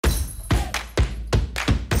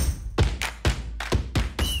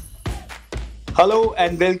Hello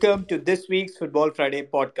and welcome to this week's Football Friday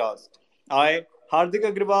podcast. I, Hardik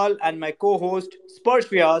Agrawal, and my co host Sparsh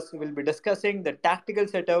Vyas will be discussing the tactical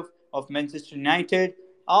setup of Manchester United,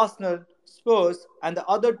 Arsenal, Spurs, and the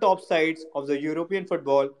other top sides of the European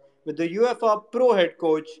football with the UEFA Pro head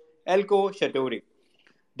coach Eelco Schattorie.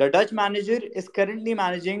 The Dutch manager is currently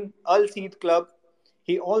managing Al Seed club.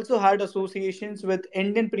 He also had associations with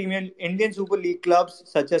Indian Super League clubs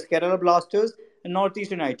such as Kerala Blasters and Northeast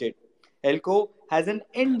United. Elko has an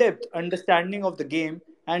in-depth understanding of the game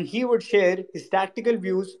and he would share his tactical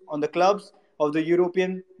views on the clubs of the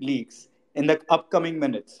European leagues in the upcoming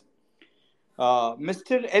minutes.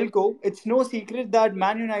 Mr. Elko, it's no secret that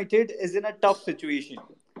Man United is in a tough situation.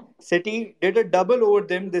 City did a double over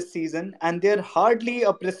them this season and they're hardly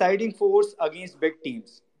a presiding force against big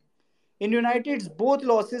teams. In United's both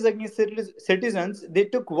losses against Citizens, they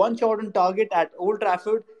took one shot on target at Old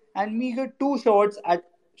Trafford and meager two shots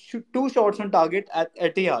on target at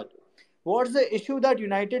Etihad. What's the issue that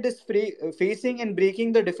United is facing in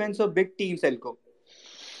breaking the defense of big teams, Elko?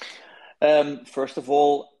 First of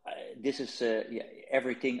all, this is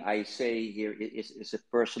everything I say here is a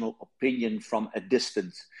personal opinion from a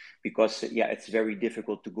distance because it's very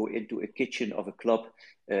difficult to go into a kitchen of a club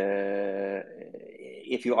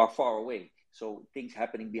if you are far away. So things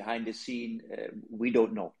happening behind the scene, we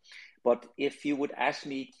don't know. But if you would ask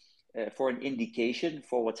me for an indication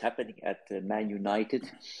for what's happening at Man United,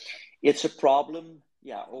 it's a problem.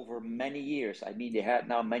 Yeah, over many years. I mean, they had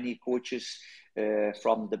now many coaches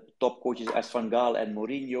from the top coaches as Van Gaal and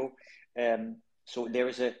Mourinho. So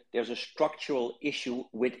there's a structural issue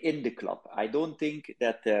within the club. I don't think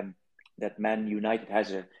that Man United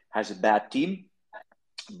has a bad team,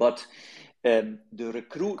 but the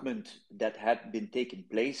recruitment that had been taking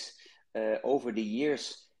place over the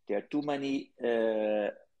years, there are too many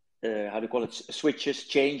switches,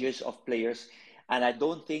 changes of players. And I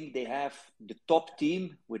don't think they have the top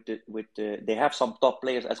team they have some top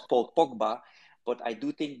players as Paul Pogba, but I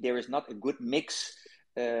do think there is not a good mix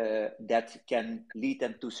that can lead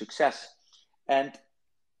them to success. And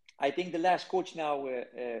I think the last coach now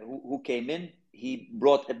who came in, he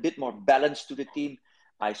brought a bit more balance to the team.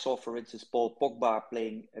 I saw, for instance, Paul Pogba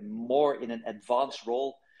playing more in an advanced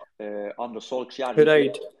role under Solskjaer.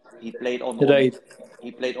 Right. He played on Right.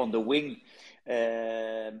 he played on the wing.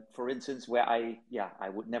 For instance, where I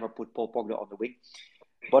would never put Paul Pogba on the wing,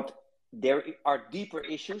 but there are deeper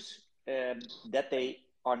issues that they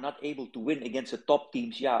are not able to win against the top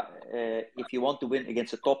teams. If you want to win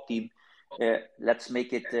against a top team, let's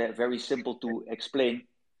make it very simple to explain.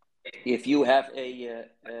 If you have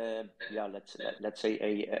let's say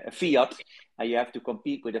a Fiat and you have to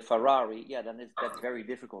compete with a Ferrari, then that's very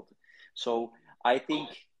difficult. So I think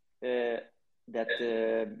that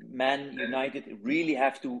Man United really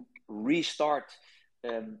have to restart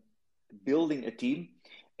building a team.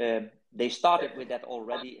 They started with that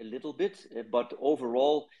already a little bit, but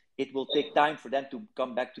overall it will take time for them to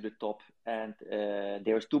come back to the top. And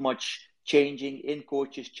there's too much changing in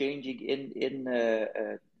coaches, changing in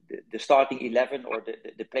the starting 11 or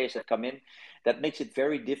the players that come in. That makes it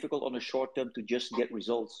very difficult on the short term to just get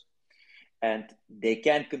results. And they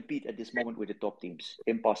can't compete at this moment with the top teams.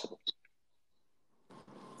 Impossible.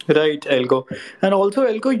 Right, Elko. And also,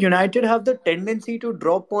 Elko, United have the tendency to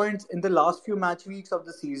drop points in the last few match weeks of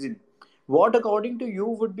the season. What, according to you,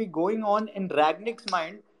 would be going on in Ragnick's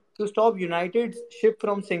mind to stop United's ship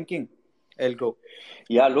from sinking, Elko?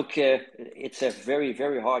 Yeah, look, it's a very,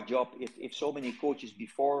 very hard job. If so many coaches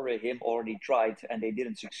before him already tried and they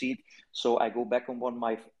didn't succeed. So I go back on one of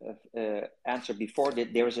my answer before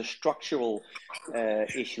that there is a structural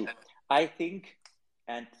issue. I think,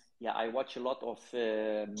 and I watch a lot of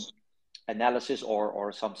analysis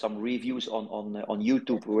or some reviews on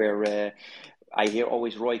YouTube where I hear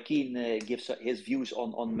always Roy Keane gives his views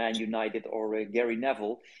on Man United or Gary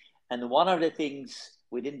Neville. And one of the things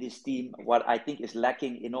within this team, what I think is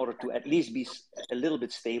lacking in order to at least be a little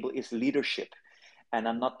bit stable is leadership. And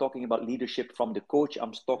I'm not talking about leadership from the coach.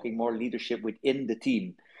 I'm talking more leadership within the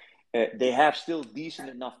team. They have still decent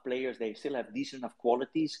enough players. They still have decent enough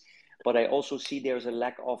qualities. But I also see there's a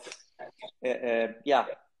lack of, the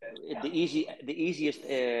easiest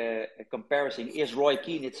comparison is Roy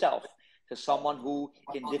Keane itself. So someone who,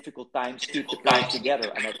 in difficult times, keep the players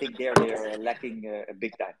together. And I think they're lacking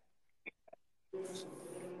big time.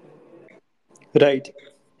 Right.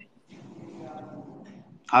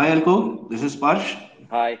 Hi, Eelco. This is Sparsh.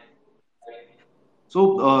 Hi.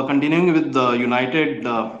 So, continuing with the United,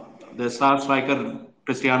 the star striker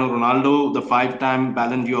Cristiano Ronaldo, the five-time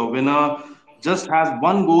Ballon d'Or winner, just has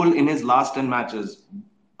one goal in his last 10 matches.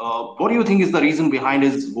 What do you think is the reason behind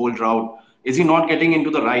his goal drought? Is he not getting into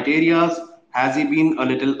the right areas? Has he been a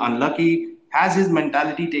little unlucky? Has his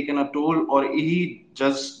mentality taken a toll, or he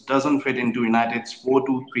just doesn't fit into United's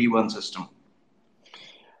 4-2-3-1 system?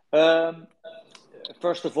 Um,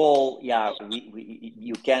 First of all, yeah,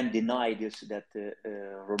 you can't deny this that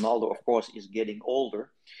Ronaldo, of course, is getting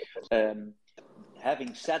older. Um,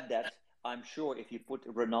 Having said that, I'm sure if you put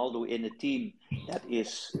Ronaldo in a team that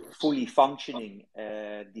is fully functioning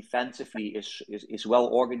defensively, is well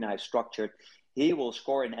organized, structured, he will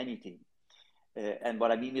score in any team. And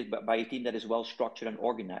what I mean is by a team that is well structured and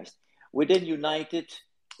organized. Within United,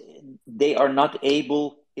 they are not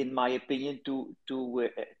able, in my opinion, to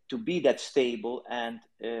be that stable, and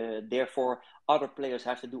therefore other players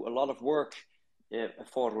have to do a lot of work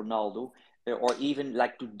for Ronaldo, or even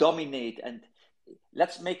like to dominate. And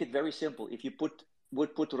let's make it very simple. If you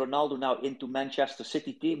would put Ronaldo now into Manchester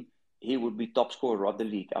City team, he would be top scorer of the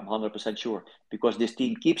league. I'm 100% sure, because this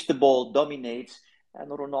team keeps the ball, dominates, and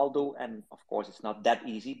Ronaldo, and of course it's not that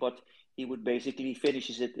easy, but he would basically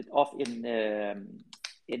finishes it off in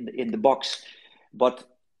the box. But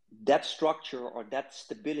that structure or that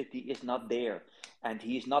stability is not there, and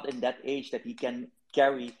he is not in that age that he can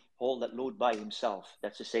carry all that load by himself.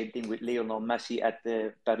 That's the same thing with Lionel Messi at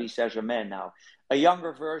Paris Saint-Germain now. A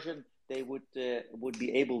younger version, they would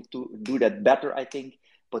be able to do that better, I think.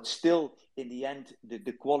 But still, in the end,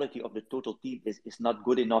 the quality of the total team is not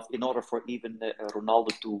good enough in order for even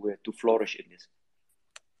Ronaldo to flourish in this.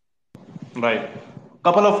 Right.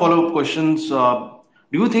 Couple of follow-up questions.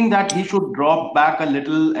 Do you think that he should drop back a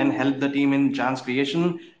little and help the team in chance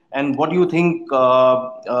creation? And what do you think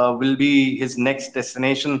will be his next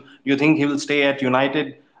destination? Do you think he will stay at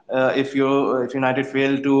United if United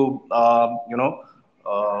fail to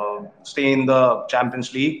stay in the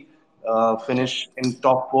Champions League, finish in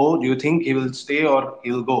top four? Do you think he will stay or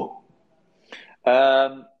he'll go?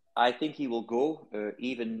 I think he will go.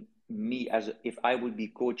 Even me, as if I would be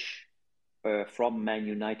coach from Man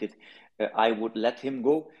United, I would let him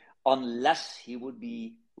go unless he would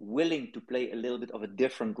be willing to play a little bit of a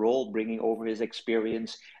different role, bringing over his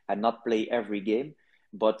experience and not play every game.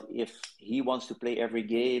 But if he wants to play every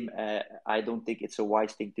game, I don't think it's a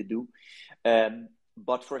wise thing to do.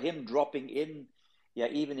 But for him dropping in, yeah,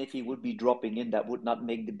 even if he would be dropping in, that would not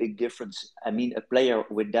make the big difference. I mean, a player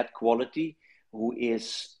with that quality who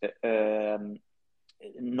is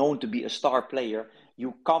known to be a star player,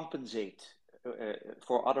 you compensate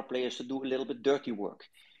for other players to do a little bit dirty work.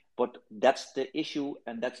 But that's the issue,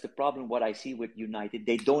 and that's the problem. What I see with United,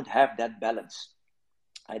 they don't have that balance.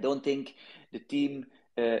 I don't think the team,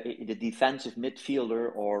 the defensive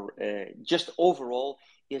midfielder, or just overall,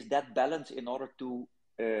 is that balance in order to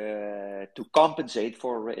compensate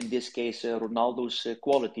for, in this case, Ronaldo's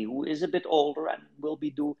quality, who is a bit older and will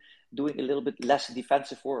be doing a little bit less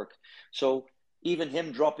defensive work. So even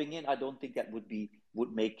him dropping in, I don't think that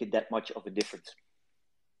would make it that much of a difference.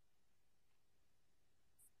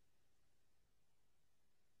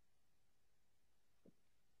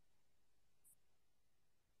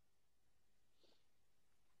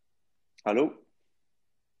 Hello?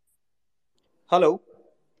 Hello.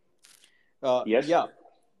 Yes? Yeah,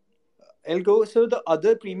 Elko. So the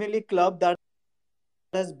other Premier League club that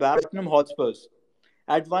has backed Tottenham Hotspurs.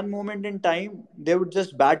 At one moment in time, they would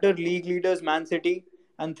just batter league leaders Man City,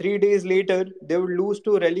 and 3 days later, they would lose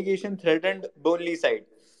to relegation threatened Burnley side.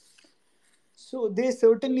 So they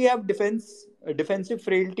certainly have defensive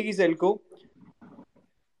frailties, Elko.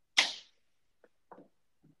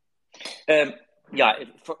 Um, yeah,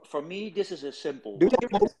 for me, this is a simple Do you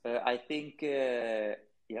one. think? I think, yeah.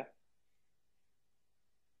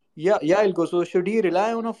 Yeah, Elko. So should he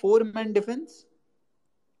rely on a four-man defense?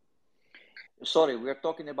 Sorry, we're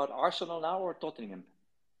talking about Arsenal now or Tottenham?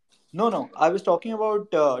 No. I was talking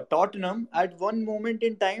about Tottenham. At one moment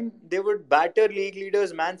in time, they would batter league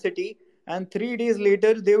leaders Man City, and 3 days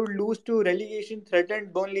later, they would lose to relegation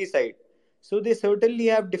threatened Burnley side. So they certainly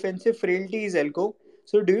have defensive frailties, Elko.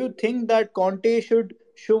 So do you think that Conte should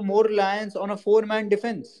show more reliance on a four-man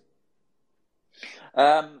defense?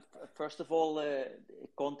 First of all,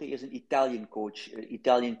 Conte is an Italian coach.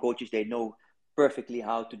 Italian coaches, they know perfectly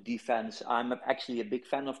how to defense. Actually a big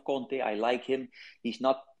fan of Conte. I like him. He's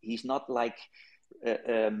not like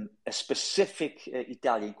a specific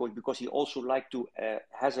Italian coach, because he also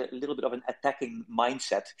has a little bit of an attacking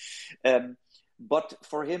mindset. But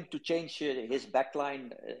for him to change his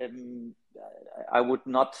backline, I would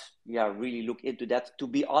not, really look into that. To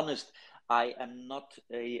be honest, I am not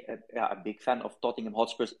a big fan of Tottenham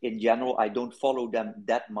Hotspurs in general. I don't follow them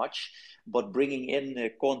that much, but bringing in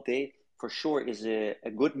Conte for sure is a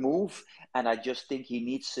good move, and I just think he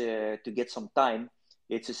needs to get some time,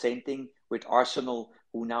 It's the same thing with Arsenal,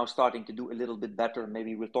 who now starting to do a little bit better.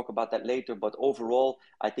 Maybe we'll talk about that later. But overall,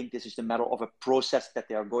 I think this is a matter of a process that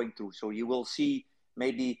they are going through. So you will see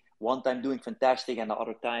maybe one time doing fantastic and the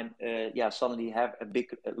other time, suddenly have a big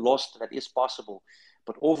loss. That is possible.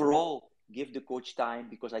 But overall, give the coach time,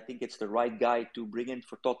 because I think it's the right guy to bring in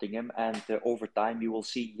for Tottenham. And over time, you will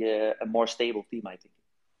see a more stable team, I think.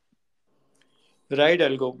 Right,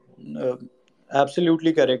 Elgo. Uh,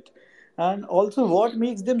 Absolutely correct. And also, what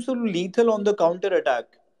makes them so lethal on the counter attack?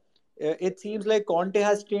 It seems like Conte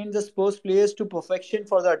has trained the Spurs players to perfection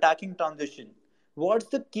for the attacking transition. What's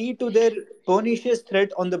the key to their pernicious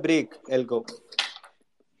threat on the break, Elgo?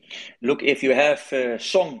 Look, if you have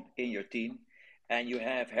Song in your team and you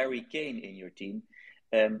have Harry Kane in your team,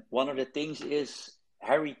 one of the things is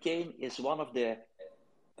Harry Kane is one of the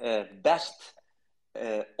best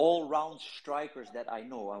all-round strikers that I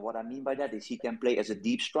know. And what I mean by that is he can play as a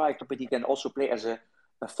deep striker, but he can also play as a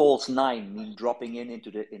false nine, mean dropping in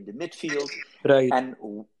the midfield. Right.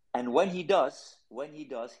 And when he has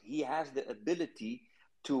the ability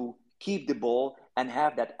to keep the ball and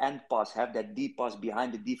have that end pass, have that deep pass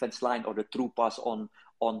behind the defense line, or the through pass on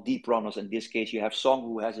deep runners. In this case, you have Song,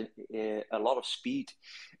 who has a lot of speed.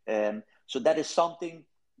 So that is something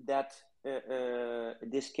that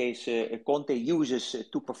in this case Conte uses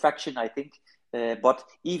to perfection, I think. But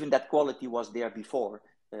even that quality was there before,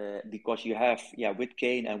 because you have, with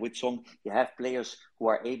Kane and with Song, you have players who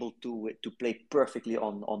are able to play perfectly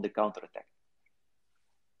on the counter attack.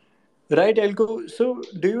 Right, Elko. So,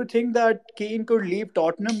 do you think that Kane could leave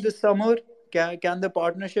Tottenham this summer? Can the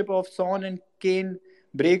partnership of Son and Kane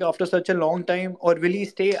break after such a long time, or will he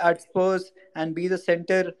stay at Spurs and be the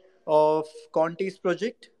center of Conte's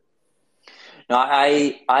project? Now,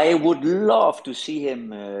 I would love to see him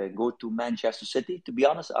go to Manchester City. To be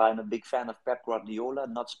honest, I'm a big fan of Pep Guardiola,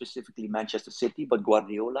 not specifically Manchester City, but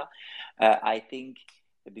Guardiola. I think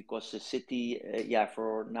because the City,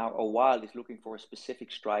 for now a while is looking for a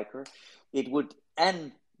specific striker, it would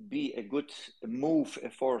be a good move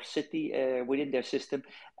for City within their system,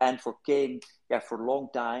 and for Kane, for a long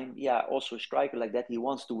time, also a striker like that. He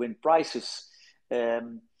wants to win prizes.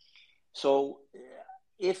 So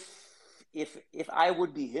if I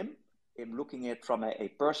would be him, I'm looking at from a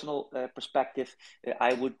personal perspective,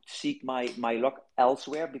 I would seek my luck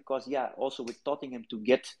elsewhere, because also with Tottenham, to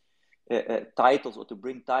get titles or to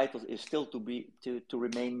bring titles is still to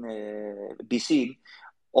remain be seen.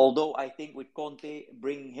 Although I think with Conte,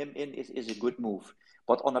 bringing him in is a good move.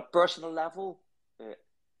 But on a personal level,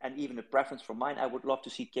 and even a preference for mine, I would love to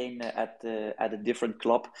see Kane at a different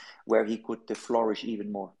club where he could flourish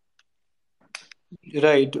even more.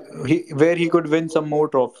 Right, where he could win some more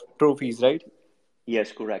trophies, right?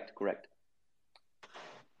 Yes, correct.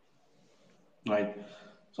 Right.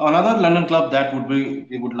 So another London club that we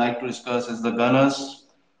would like to discuss is the Gunners.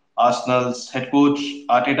 Arsenal's head coach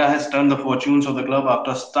Arteta has turned the fortunes of the club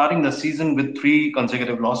after starting the season with three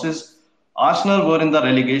consecutive losses. Arsenal were in the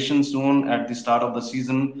relegation zone at the start of the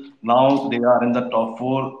season. Now they are in the top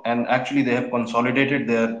four, and actually they have consolidated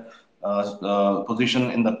their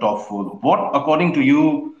position in the top four. What, according to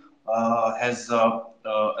you, has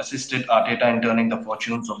assisted Arteta in turning the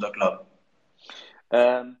fortunes of the club?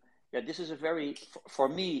 This is for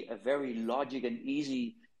me, a very logic and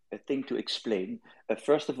easy thing to explain.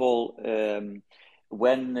 First of all,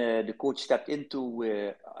 when the coach stepped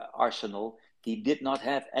into Arsenal, he did not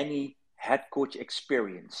have any head coach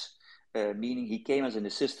experience, meaning he came as an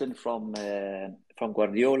assistant from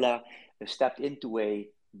Guardiola, stepped into a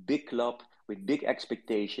big club with big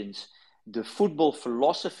expectations. The football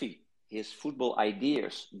philosophy, his football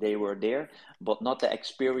ideas, they were there, but not the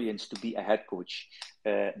experience to be a head coach.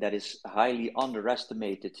 That is highly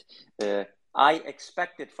underestimated. I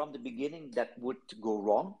expected from the beginning that would go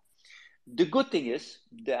wrong. The good thing is,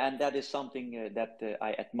 and that is something that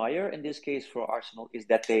I admire in this case for Arsenal, is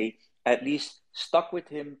that they at least stuck with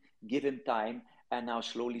him, give him time, and now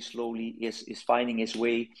slowly is finding his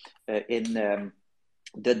way in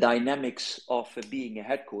the dynamics of being a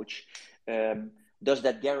head coach. Does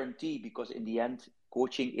that guarantee, because in the end,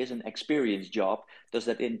 coaching is an experience job, does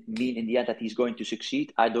that mean in the end that he's going to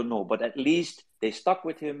succeed? I don't know. But at least they stuck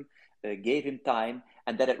with him, gave him time,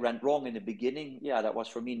 and that it went wrong in the beginning, that was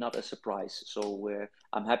for me not a surprise. So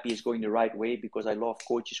I'm happy it's going the right way, because I love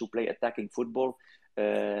coaches who play attacking football.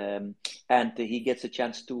 And he gets a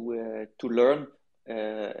chance to learn.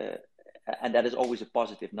 And that is always a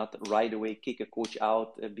positive, not right away kick a coach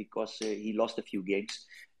out because he lost a few games,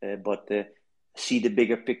 but see the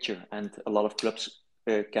bigger picture, and a lot of clubs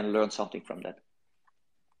can learn something from that.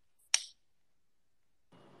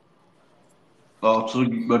 But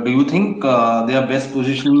do you think they are best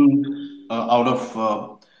positioned out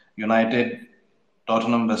of United,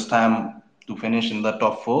 Tottenham, West Ham to finish in the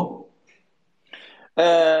top four?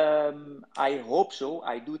 I hope so.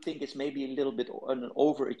 I do think it's maybe a little bit an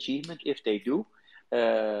overachievement if they do.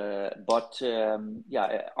 But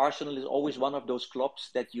yeah, Arsenal is always one of those clubs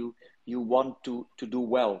that you want to do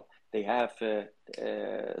well. They have a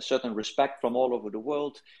certain respect from all over the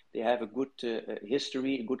world. They have a good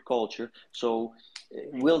history, a good culture. So,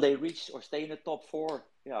 will they reach or stay in the top four?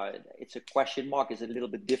 Yeah, it's a question mark. It's a little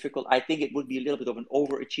bit difficult. I think it would be a little bit of an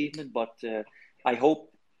overachievement, but I hope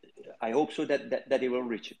I hope so that they will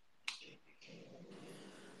reach it.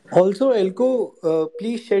 Also, Elko,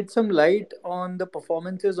 please shed some light on the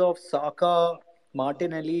performances of Saka,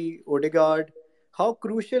 Martinelli, Odegaard. How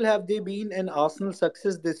crucial have they been in Arsenal's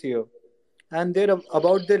success this year? And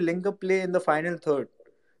about their link-up play in the final third.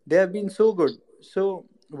 They have been so good. So,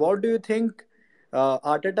 what do you think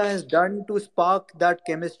Arteta has done to spark that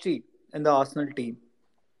chemistry in the Arsenal team?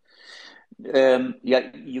 Yeah,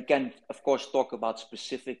 you can of course talk about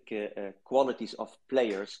specific qualities of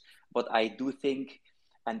players, but I do think,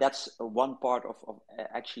 and that's one part of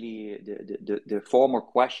actually the former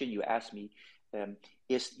question you asked me,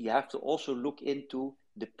 is you have to also look into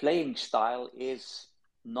the playing style is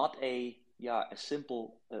not a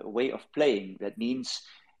simple way of playing. That means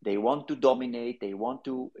they want to dominate, they want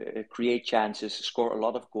to create chances, score a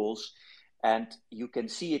lot of goals, and you can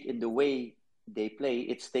see it in the way they play.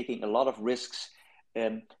 It's taking a lot of risks.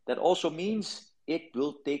 That also means it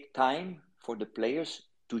will take time for the players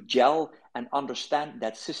to gel and understand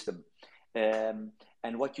that system.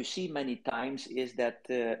 And what you see many times is that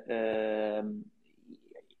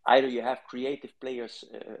either you have creative players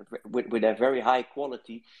with a very high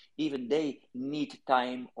quality, even they need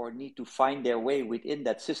time or need to find their way within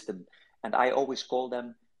that system. And I always call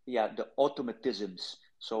them, the automatisms.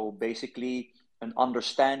 So basically, an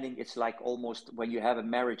understanding. It's like almost when you have a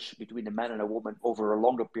marriage between a man and a woman over a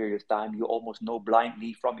longer period of time, you almost know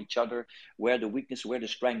blindly from each other where the weakness, where the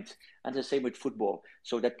strength, and the same with football.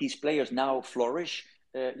 So that these players now flourish,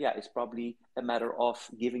 it's probably a matter of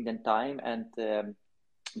giving them time and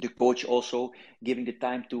the coach also giving the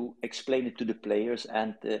time to explain it to the players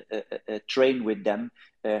and train with them,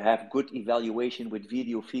 have good evaluation with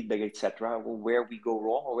video feedback, etc., where we go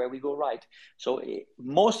wrong or where we go right. So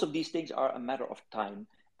most of these things are a matter of time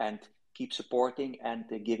and keep supporting and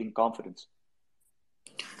giving confidence.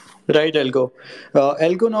 Right, Elgo.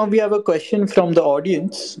 Elgo, now we have a question from the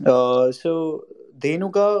audience. So,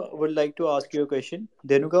 Denuka would like to ask you a question.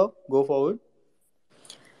 Denuka, go forward.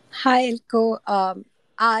 Hi, Ilko.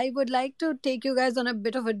 I would like to take you guys on a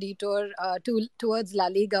bit of a detour towards La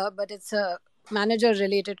Liga, but it's a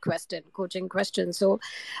manager-related question, coaching question. So,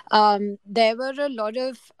 there were a lot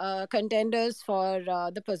of contenders for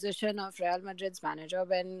the position of Real Madrid's manager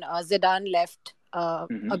when Zidane left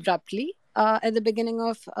Mm-hmm. abruptly at the beginning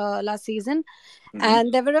of last season, Mm-hmm.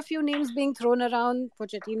 and there were a few names being thrown around,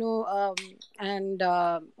 Pochettino and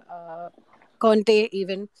Conte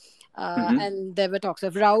even. Mm-hmm. And there were talks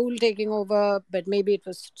of Raul taking over, but maybe it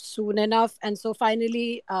was soon enough. And so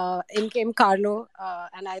finally, in came Carlo,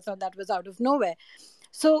 and I thought that was out of nowhere.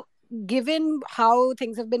 So, given how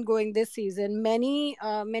things have been going this season, many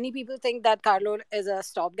people think that Carlo is a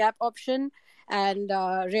stopgap option, and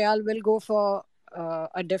Real will go for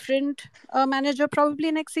a different manager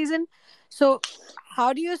probably next season. So,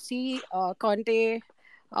 how do you see Conte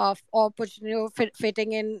or Pochettino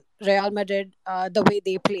fitting in Real Madrid the way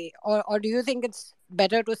they play, or do you think it's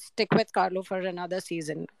better to stick with Carlo for another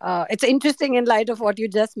season? It's interesting in light of what you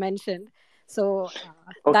just mentioned. So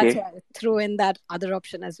that's why Okay, I threw in that other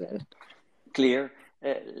option as well. clear.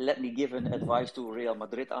 Let me give an advice to Real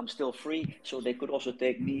Madrid. I'm still free, so they could also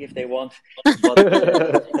take me if they want. But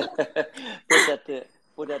put that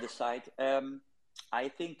put that aside. I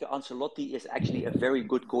think Ancelotti is actually a very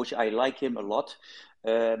good coach. I like him a lot.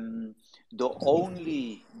 The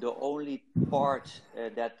only part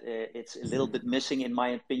that it's a little bit missing, in my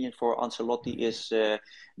opinion, for Ancelotti is the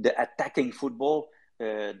attacking football.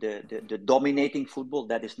 The dominating football,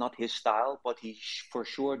 that is not his style, but he for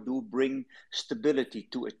sure do bring stability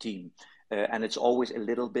to a team, and it's always a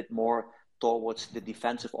little bit more towards the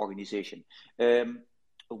defensive organization.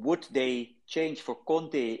 Would they change for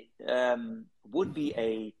Conte? Would be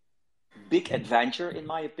a big adventure, in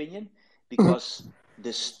my opinion, Mhm. because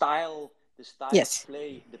the style of Yes,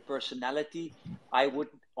 play, the personality, I would,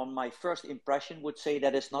 on my first impression, would say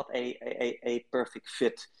that it's not a perfect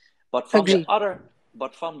fit. But from the agreed. other,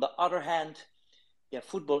 but from the other hand, yeah,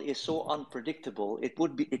 football is so unpredictable. It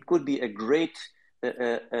could be a great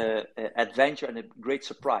adventure and a great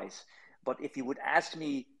surprise. But if you would ask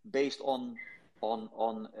me based on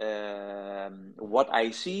what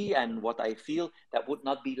I see and what I feel, that would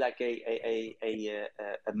not be like a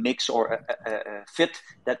mix or a fit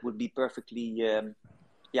that would be perfectly a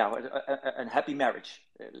happy marriage.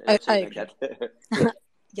 Let's I say it like agree. that. Yeah.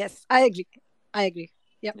 Yes, I agree. I agree.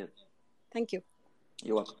 Yep. Yeah. Thank you.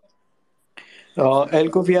 You're welcome.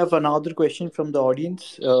 Elko, we have another question from the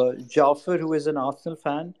audience. Jaffer, who is an Arsenal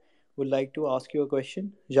fan, would like to ask you a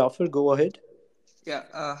question. Jaffer, go ahead. Yeah.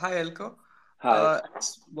 Hi, Elko. Hi. I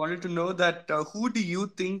just wanted to know that who do you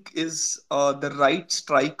think is the right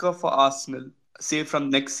striker for Arsenal, say from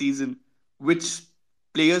next season? Which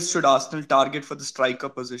players should Arsenal target for the striker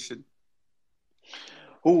position?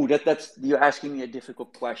 Ooh, that's you're asking me a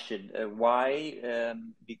difficult question. Why?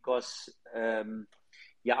 Because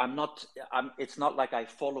yeah, I'm not. It's not like I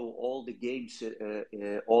follow all the games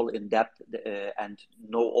all in depth and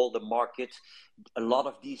know all the markets. A lot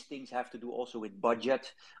of these things have to do also with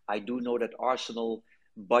budget. I do know that Arsenal,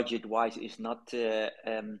 budget-wise, is not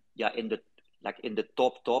in the in the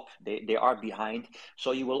top. They are behind.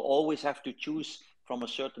 So you will always have to choose from a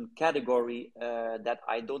certain category that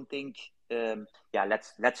I don't think.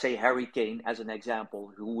 Let's say Harry Kane as an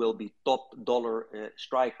example, who will be top dollar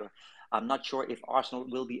striker. I'm not sure if Arsenal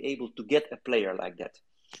will be able to get a player like that.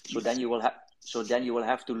 So then you will have. So then you will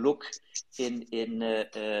have to look in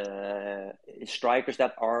strikers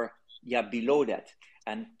that are below that.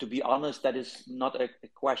 And to be honest, that is not a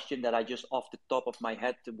question that I just off the top of my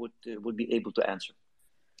head would be able to answer.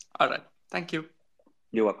 All right. Thank you.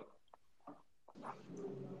 You're welcome.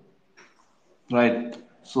 Right.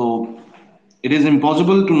 So it is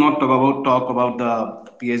impossible to not talk about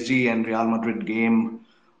the PSG and Real Madrid game.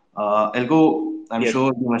 Elko, I'm Yes.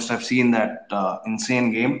 sure you must have seen that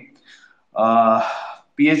insane game. Uh,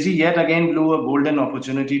 PSG yet again blew a golden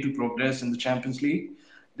opportunity to progress in the Champions League.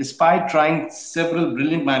 Despite trying several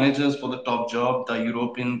brilliant managers for the top job, the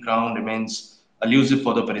European crown remains elusive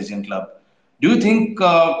for the Parisian club. Do you think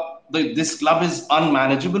this club is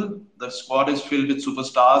unmanageable? The squad is filled with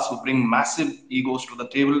superstars who bring massive egos to the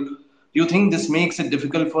table. Do you think this makes it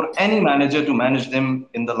difficult for any manager to manage them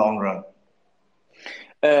in the long run?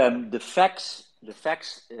 The facts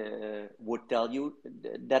would tell you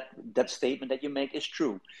that statement that you make is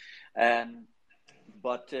true.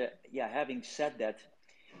 But having said that,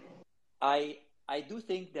 I do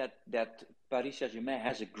think that Paris Saint-Germain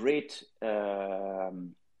has a great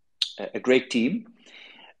team.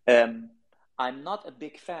 I'm not a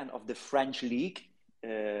big fan of the French league.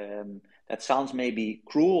 That sounds maybe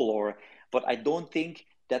cruel, but I don't think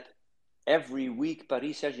that every week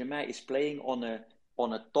Paris Saint-Germain is playing on a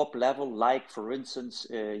top level, like for instance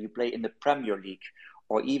you play in the Premier League,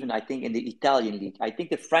 or even I think in the Italian league. I think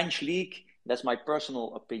the French league, that's my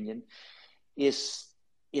personal opinion, is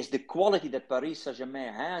the quality that Paris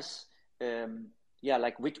Saint-Germain has,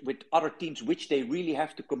 like with other teams which they really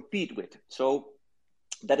have to compete with. So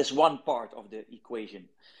that is one part of the equation,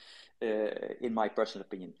 in my personal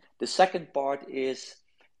opinion. The second part is,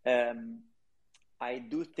 I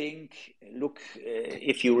do think, look,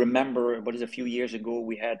 if you remember, what is a few years ago,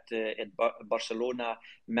 we had at Barcelona,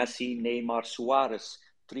 Messi, Neymar, Suarez,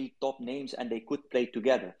 three top names, and they could play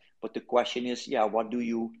together. But the question is, what do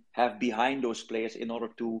you have behind those players in order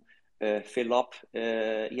to fill up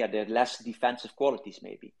their less defensive qualities,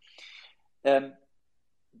 maybe?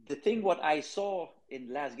 The thing what I saw in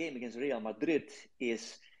the last game against Real Madrid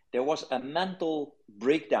is there was a mental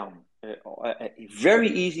breakdown, very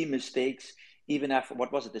easy mistakes. Even after,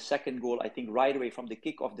 what was it, the second goal, I think right away from the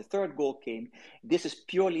kickoff, the third goal came. This is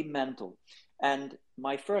purely mental. And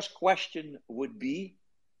my first question would be,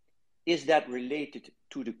 is that related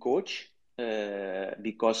to the coach?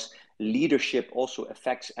 Because leadership also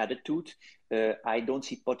affects attitude. I don't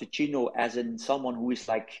see Pochettino as in someone who is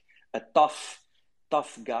like a tough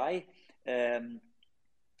guy.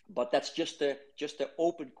 But that's just an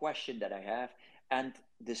open question that I have. And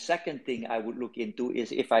the second thing I would look into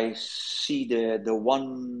is if I see the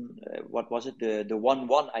one, what was it, the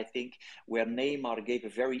 1-1, I think, where Neymar gave a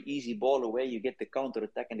very easy ball away. You get the counter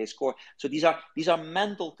attack and they score. So these are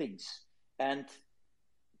mental things. And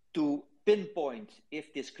to pinpoint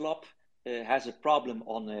if this club has a problem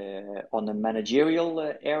on a managerial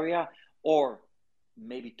area, or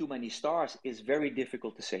maybe too many stars, is very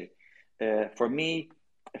difficult to say. For me,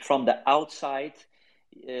 from the outside,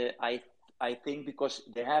 I think because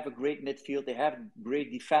they have a great midfield, they have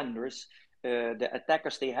great defenders, the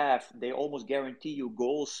attackers they almost guarantee you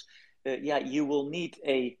goals. You will need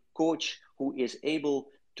a coach who is able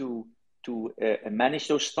to manage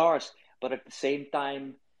those stars, but at the same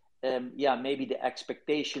time, maybe the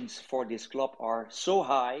expectations for this club are so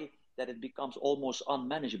high that it becomes almost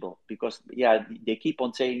unmanageable because they keep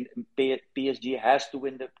on saying PSG has to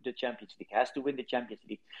win the Champions League, has to win the Champions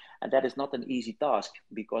League, and that is not an easy task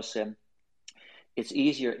because it's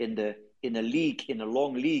easier in a league, in a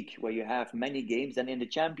long league where you have many games than in the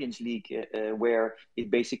Champions League, where it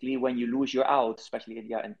basically when you lose you're out, especially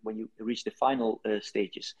and when you reach the final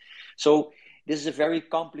stages. So this is a very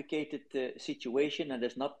complicated situation, and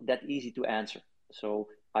it's not that easy to answer. So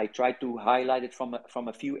I try to highlight it from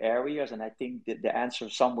a few areas, and I think that the answer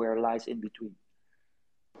somewhere lies in between.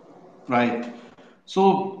 Right.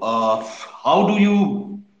 So, how do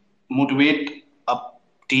you motivate a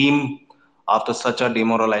team after such a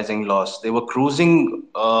demoralizing loss? They were cruising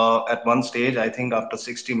at one stage. I think after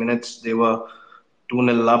 60 minutes, they were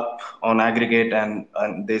 2-0 up on aggregate, and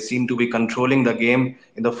they seem to be controlling the game.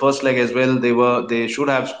 In the first leg as well, they should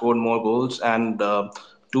have scored more goals, and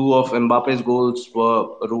two of Mbappe's goals were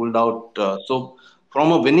ruled out. So,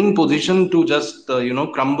 from a winning position to just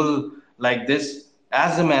crumble like this,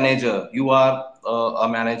 as a manager, you are a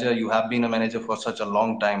manager. You have been a manager for such a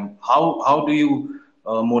long time. How do you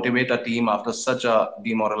motivate a team after such a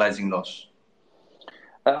demoralizing loss?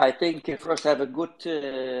 I think first have a good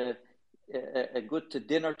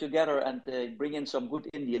dinner together and bring in some good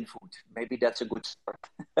Indian food. Maybe that's a good start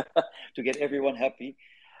to get everyone happy.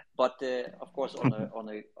 But of course,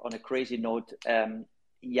 on a crazy note, that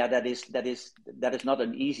is not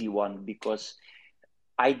an easy one because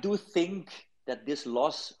I do think that this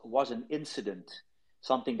loss was an incident,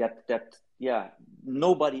 something that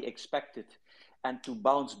nobody expected, and to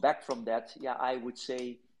bounce back from that, I would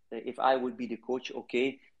say if I would be the coach,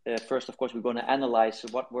 okay. First, of course, we're going to analyze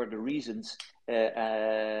what were the reasons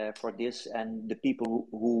for this, and the people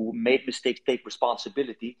who made mistakes take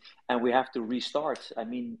responsibility, and we have to restart. I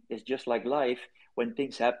mean, it's just like life. When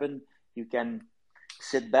things happen, you can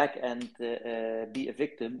sit back and be a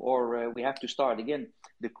victim, or we have to start again.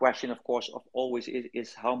 The question, of course, of always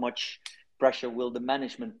is how much pressure will the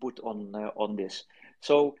management put on this.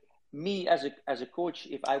 So me as a coach,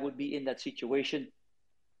 if I would be in that situation,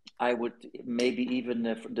 I would maybe even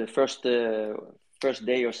the first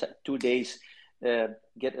day or 2 days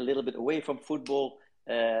get a little bit away from football,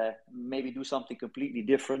 maybe do something completely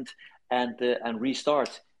different, and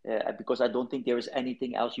restart because I don't think there is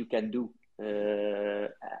anything else you can do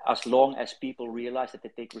as long as people realize that they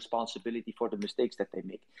take responsibility for the mistakes that they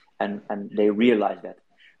make, and they realize that.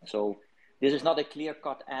 So this is not a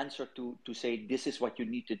clear-cut answer to say this is what you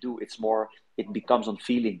need to do. It's more, it becomes on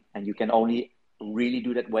feeling, and you can only really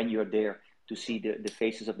do that when you're there to see the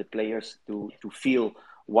faces of the players, to feel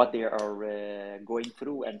what they are going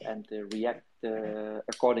through and react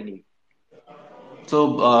accordingly.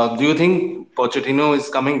 So, do you think Pochettino is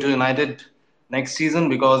coming to United next season?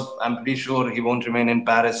 Because I'm pretty sure he won't remain in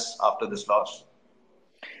Paris after this loss.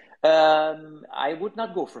 I would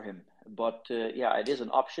not go for him, but it is an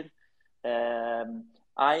option.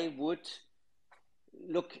 I would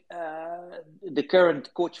look, the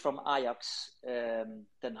current coach from Ajax,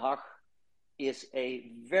 Ten Hag, is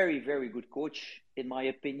a very, very good coach, in my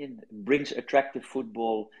opinion, brings attractive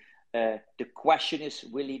football. The question is,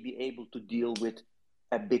 will he be able to deal with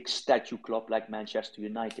a big statue club like Manchester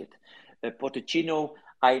United? Pochettino,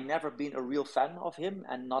 I never been a real fan of him,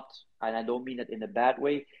 and I don't mean it in a bad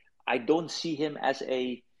way. I don't see him as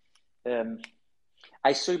a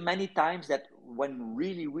I saw many times that when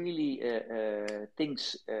really, really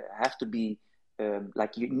things have to be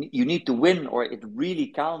like you need to win or it really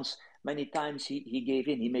counts. Many times he gave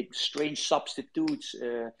in. He made strange substitutes,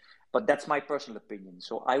 but that's my personal opinion.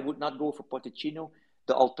 So I would not go for Pochettino.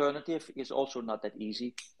 The alternative is also not that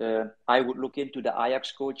easy. I would look into the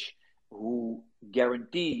Ajax coach who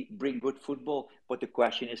guarantee bring good football, but the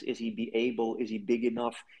question is he is he big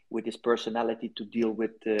enough with his personality to deal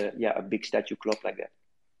with a big statue club like that?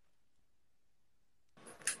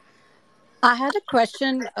 I had a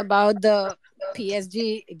question about the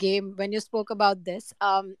PSG game when you spoke about this.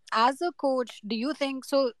 As a coach, do you think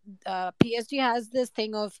so? PSG has this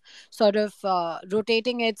thing of sort of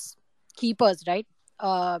rotating its keepers, right?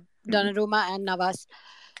 Donnarumma and Navas.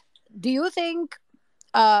 Do you think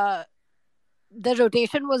uh, the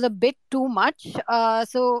rotation was a bit too much?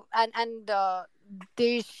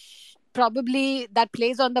 They probably that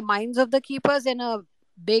plays on the minds of the keepers in a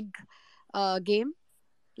big game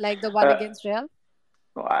like the one Uh, against Real.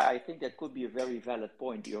 no, I think that could be a very valid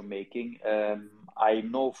point you're making. I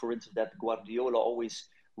know, for instance, that Guardiola always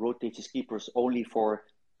rotates his keepers only for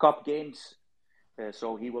cup games.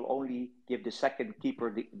 So he will only give the second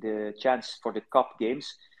keeper the chance for the cup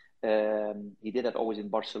games. He did that always in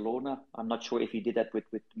Barcelona. I'm not sure if he did that with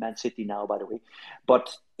Man City now, by the way.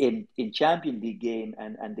 But in Champions League game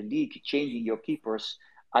and the league, changing your keepers,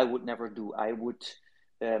 I would never do. I would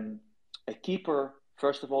a keeper,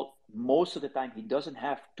 first of all, most of the time he doesn't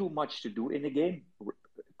have too much to do in the game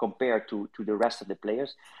compared to the rest of the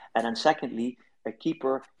players. And then secondly, a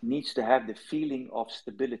keeper needs to have the feeling of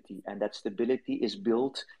stability, and that stability is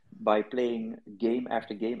built by playing game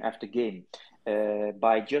after game after game.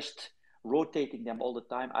 By just rotating them all the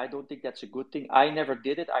time, I don't think that's a good thing. I never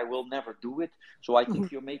did it. I will never do it. So I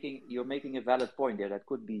think you're making a valid point there. That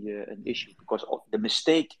could be an issue, because the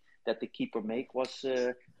mistake that the keeper make was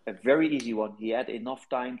a very easy one. He had enough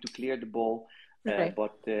time to clear the ball, Right.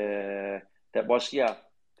 but that was, yeah.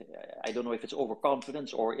 I don't know if it's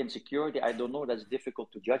overconfidence or insecurity. I don't know. That's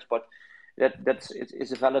difficult to judge, but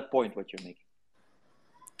it's a valid point what you're making.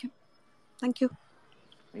 Thank you.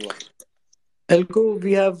 You're welcome. Elko,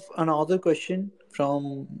 we have another question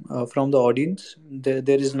from the audience. There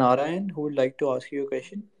is Narayan who would like to ask you a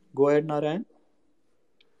question. Go ahead, Narayan.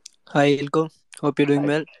 Hi Eelco, hope you're doing Hi.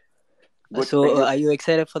 well. Good. So, Thank you. are you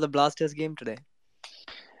excited for the Blasters game today?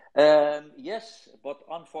 Yes, but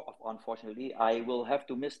unfortunately, I will have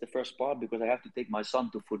to miss the first part because I have to take my son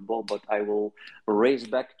to football. But I will race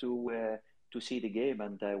back to see the game,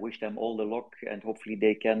 and I wish them all the luck, and hopefully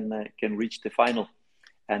they can reach the final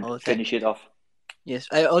and Oh, finish it off. yes.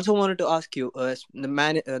 I also wanted to ask you,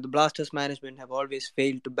 the Blasters management have always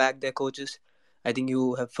failed to back their coaches. I think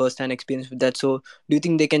you have first-hand experience with that. So, do you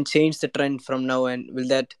think they can change the trend from now, and will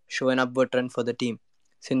that show an upward trend for the team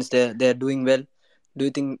since they're doing well? Do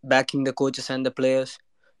you think backing the coaches and the players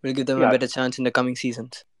will give them a Yeah, better chance in the coming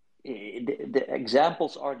seasons? the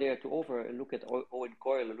examples are there to look at Owen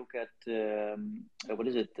Coyle, look at what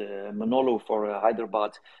is it, Manolo for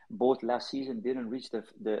Hyderabad. Both last season didn't reach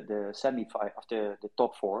the semi-final after the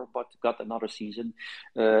top four, but got another season.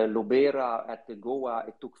 Lobera at the Goa,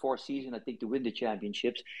 it took 4 seasons, I think, to win the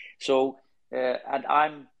championships. So, and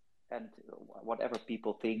whatever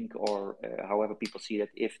people think or however people see it,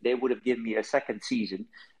 if they would have given me a second season,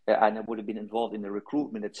 and I would have been involved in the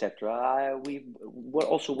recruitment, etc., we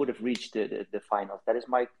also would have reached the finals. That is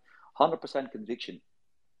my 100% conviction.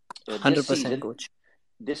 This 100%, season, coach.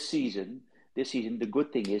 this season, the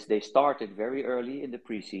good thing is they started very early in the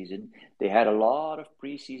preseason. They had a lot of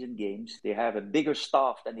preseason games. They have a bigger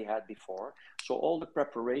staff than they had before, so all the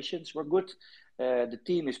preparations were good. The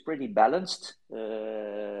team is pretty balanced.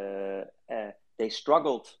 They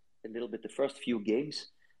struggled a little bit the first few games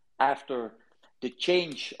after the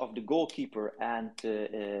change of the goalkeeper and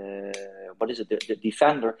the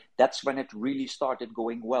defender. That's when it really started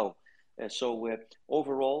going well. So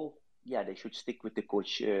overall, yeah, they should stick with the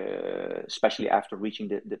coach, especially after reaching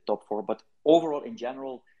the top four. But overall, in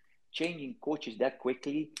general, changing coaches that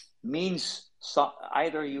quickly means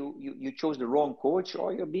either you chose the wrong coach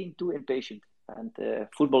or you're being too impatient. And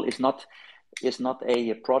football is not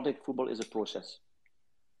a product. Football is a process.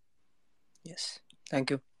 Yes. Thank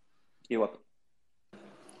you. You're welcome.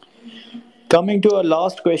 Coming to our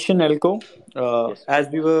last question, Elko, Yes.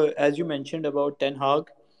 as you mentioned about Ten Hag.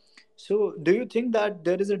 So, do you think that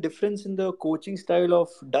there is a difference in the coaching style of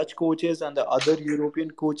Dutch coaches and the other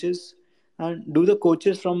European coaches? And do the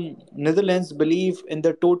coaches from Netherlands believe in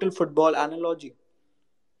the total football analogy?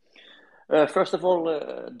 First of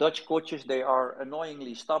all, Dutch coaches, they are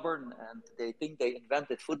annoyingly stubborn and they think they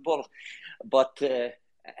invented football. But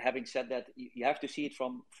having said that, you have to see it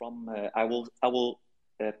from I will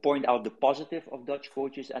point out the positive of Dutch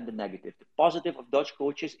coaches and the negative. The positive of Dutch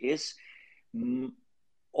coaches is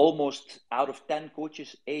almost out of 10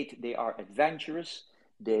 coaches, 8, they are adventurous,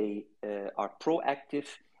 they are proactive,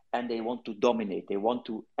 and they want to dominate. They want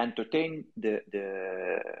to entertain the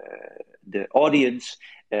audience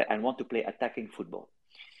and want to play attacking football.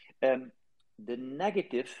 The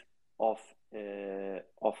negative of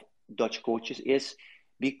Dutch coaches is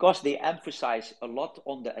because they emphasize a lot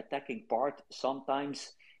on the attacking part.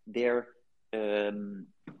 Sometimes they're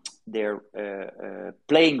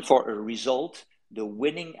playing for a result. The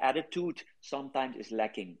winning attitude sometimes is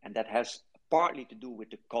lacking, and that has partly to do with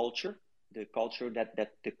the culture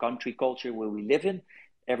that the country culture where we live in.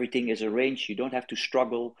 Everything is arranged. You don't have to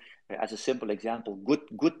struggle. As a simple example,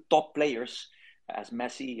 good top players as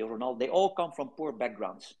Messi or Ronaldo, they all come from poor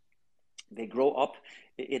backgrounds. They grow up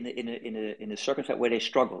in a circumstance where they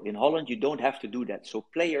struggle. In Holland, you don't have to do that. So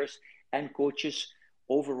players and coaches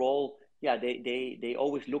overall, yeah, they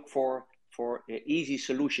always look for easy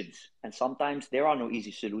solutions, and sometimes there are no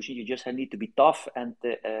easy solutions. You just need to be tough and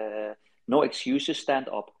no excuses, stand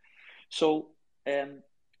up. So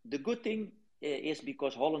the good thing is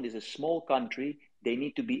because Holland is a small country, they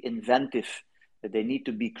need to be inventive. They need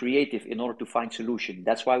to be creative in order to find solution.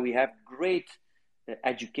 That's why we have great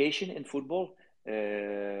education in football,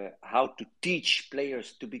 how to teach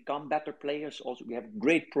players to become better players. Also, we have a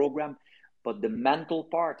great program, but the mental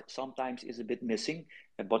part sometimes is a bit missing.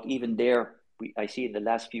 But even there, I see in the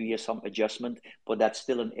last few years some adjustment, but that's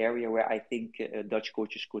still an area where I think Dutch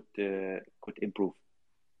coaches could improve.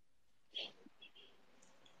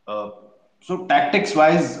 Uh, so tactics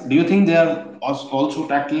wise, do you think they are also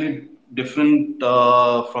tactically different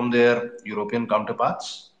from their European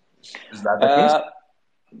counterparts? Is that the case? Uh,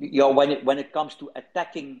 when it comes to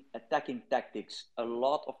attacking tactics, a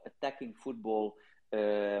lot of attacking football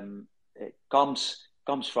comes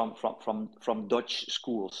from Dutch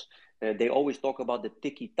schools. They always talk about the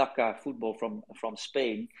tiki-taka football from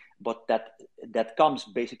Spain, but that comes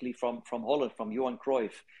basically from Holland, from Johan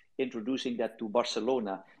Cruyff, introducing that to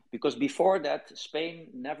Barcelona. Because before that, Spain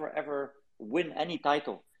never ever win any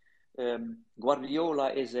title.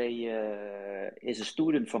 Guardiola is a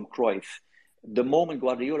student from Cruyff. The moment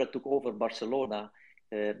Guardiola took over Barcelona,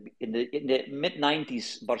 in the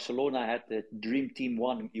mid-90s, Barcelona had the Dream Team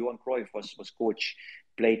 1. Johan Cruyff was coach,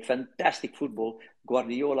 played fantastic football.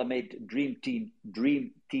 Guardiola made Dream Team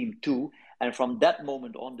 2. And from that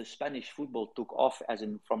moment on, the Spanish football took off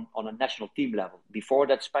on a national team level. Before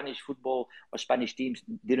that, Spanish football or Spanish teams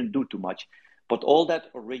didn't do too much. But all that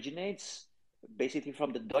originates basically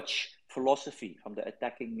from the Dutch philosophy, from the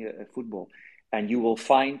attacking football. And you will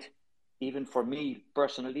find, even for me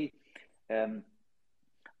personally,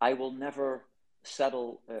 I will never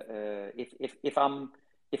settle.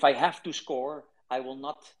 If I have to score, I will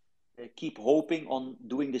not keep hoping on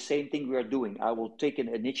doing the same thing we are doing. I will take an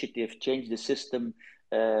initiative, change the system,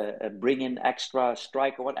 bring in extra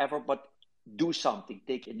strike or whatever, but do something,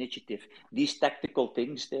 take initiative. These tactical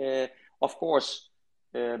things, of course,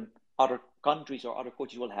 other countries or other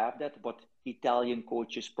coaches will have that, but Italian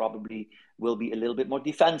coaches probably will be a little bit more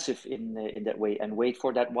defensive in that way and wait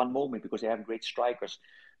for that one moment because they have great strikers.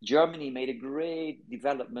 Germany made a great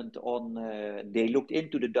development on. They looked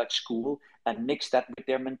into the Dutch school and mixed that with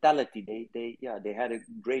their mentality. They had a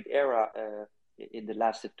great era in the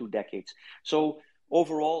last 2 decades. So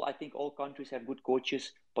overall, I think all countries have good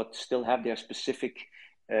coaches, but still have their specific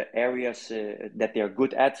areas that they're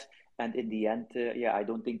good at. And in the end, I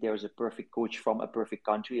don't think there is a perfect coach from a perfect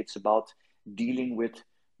country. It's about dealing with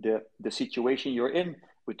the situation you're in,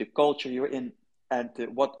 with the culture you're in, and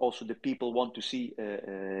what also the people want to see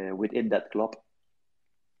within that club.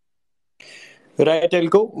 Right,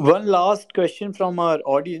 Eelco. One last question from our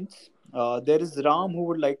audience. There is Ram who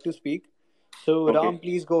would like to speak. So, Ram, Okay.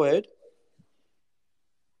 please go ahead.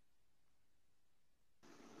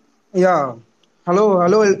 Yeah. Hello,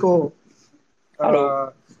 Elko.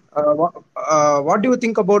 Hello. What do you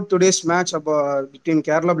think about today's match between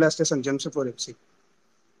Kerala Blasters and Jamshedpur FC?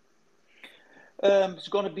 It's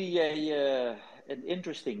going to be an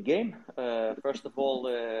interesting game. First of all,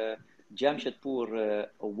 Jamshedpur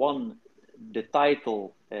won the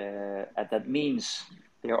title, and that means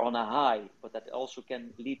they're on a high, but that also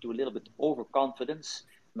can lead to a little bit overconfidence.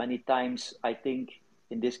 Many times, I think,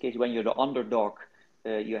 in this case, when you're the underdog,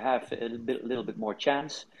 you have a little bit more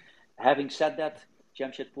chance. Having said that,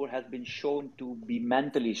 Jamshedpur has been shown to be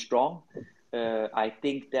mentally strong. I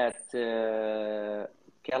think that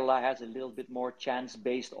Kerala has a little bit more chance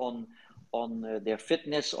based on their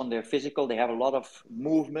fitness, on their physical. They have a lot of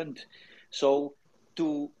movement. So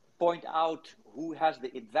to point out who has the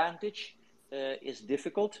advantage is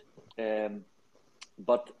difficult.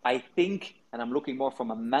 But I think, and I'm looking more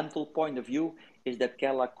from a mental point of view, is that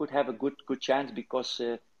Kerala could have a good chance because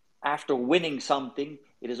after winning something,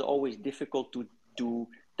 it is always difficult to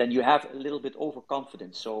then you have a little bit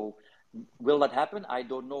overconfidence. So will that happen? I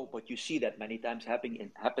don't know, but you see that many times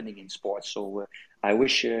happening in sports. So I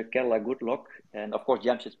wish Kerala good luck, and of course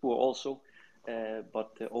Jamshedpur also.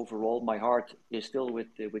 But overall, my heart is still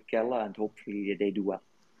with Kerala, and hopefully they do well.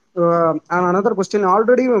 And another question.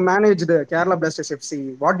 Already you managed the Kerala Blasters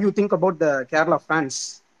FC. What do you think about the Kerala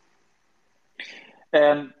fans?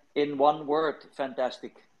 In one word,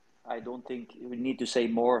 fantastic. I don't think we need to say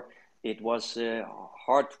more. It was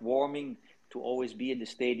heartwarming to always be in the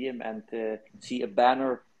stadium and see a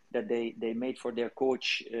banner that they made for their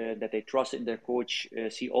coach, that they trust in their coach,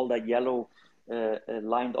 see all that yellow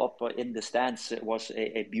lined up in the stands. It was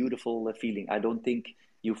a beautiful feeling. I don't think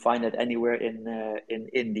you find it anywhere in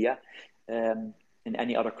India, in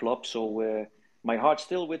any other club. So my heart's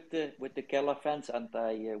still with the Kerala fans, and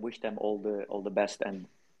I wish them all the best. And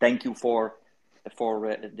thank you for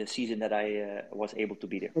the season that I was able to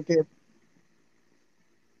be there. Okay.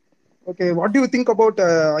 Okay, what do you think about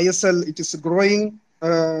ISL? It is growing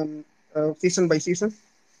season by season.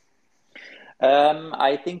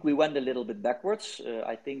 I think we went a little bit backwards.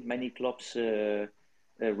 I think many clubs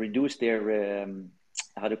reduced their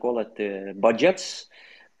how to call it budgets.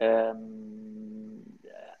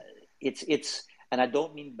 It's and I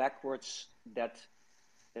don't mean backwards that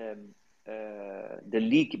um, the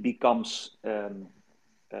league becomes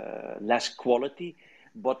less quality,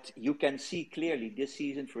 but you can see clearly this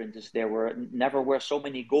season, for instance, there were never were so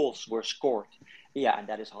many goals were scored. Yeah, and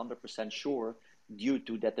that is 100% sure due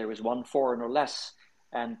to that there is one foreigner less,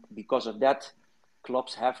 and because of that,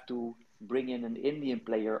 clubs have to bring in an Indian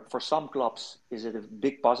player. For some clubs, is it a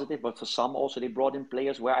big positive, but for some also they brought in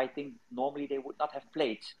players where I think normally they would not have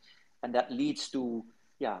played, and that leads to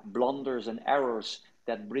blunders and errors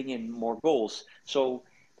that bring in more goals. So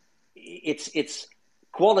it's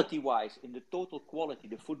quality wise in the total quality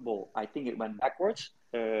the football I think it went backwards,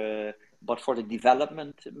 but for the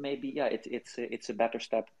development maybe it's a better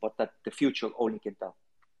step, but that the future only can tell.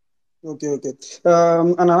 Okay, okay.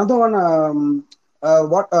 And another one,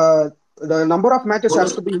 what the number of matches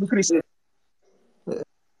has to be increased.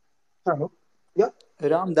 Hello. Yeah.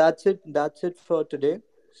 Ram, that's it for today.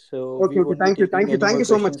 So we Okay, okay. won't be taking any Thank more you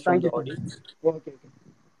so much. questions from Thank the you so much. audience. Okay, okay.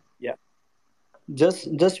 Yeah.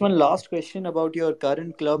 Just one last question about your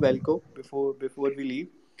current club, Elko, before we leave.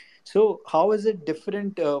 So, how is it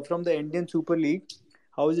different from the Indian Super League?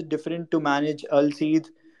 How is it different to manage Al Seed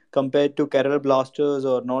compared to Kerala Blasters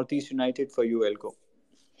or Northeast United for you, Elko?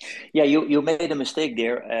 Yeah, you made a mistake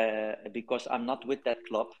there, because I'm not with that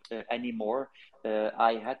club anymore.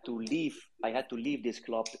 I had to leave. I had to leave this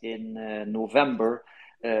club in November.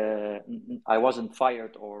 I wasn't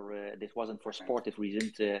fired, or this wasn't for sportive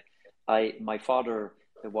reasons. My father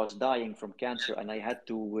was dying from cancer, and I had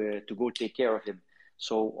to go take care of him.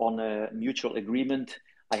 So on a mutual agreement,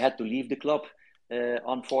 I had to leave the club.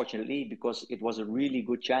 Unfortunately, because it was a really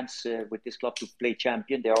good chance with this club to play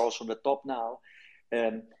champion. They are also on the top now.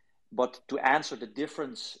 Um, but to answer the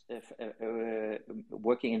difference of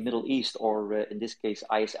working in Middle East, or in this case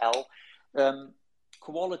ISL,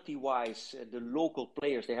 quality wise, the local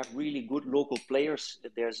players, they have really good local players.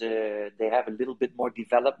 They have a little bit more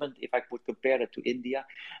development if I could compare that to India.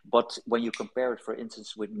 But when you compare it, for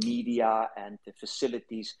instance, with media and the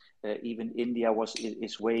facilities, even India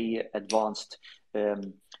is way advanced.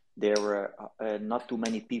 There were not too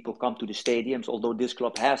many people come to the stadiums, although this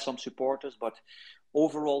club has some supporters. But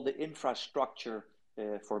overall, the infrastructure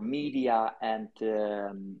for media and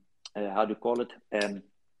how do you call it,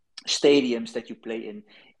 stadiums that you play in,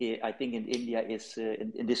 I think in India is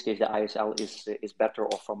in this case the ISL is better,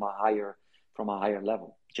 or from a higher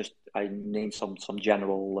level. Just I named some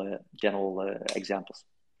general examples.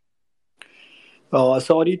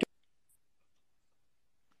 Sorry to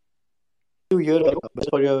hear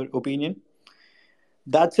for your opinion.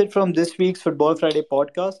 That's it from this week's Football Friday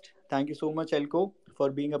podcast. Thank you so much, Elko, for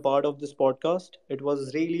being a part of this podcast. It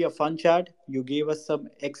was really a fun chat. You gave us some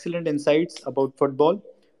excellent insights about football.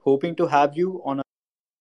 Hoping to have you on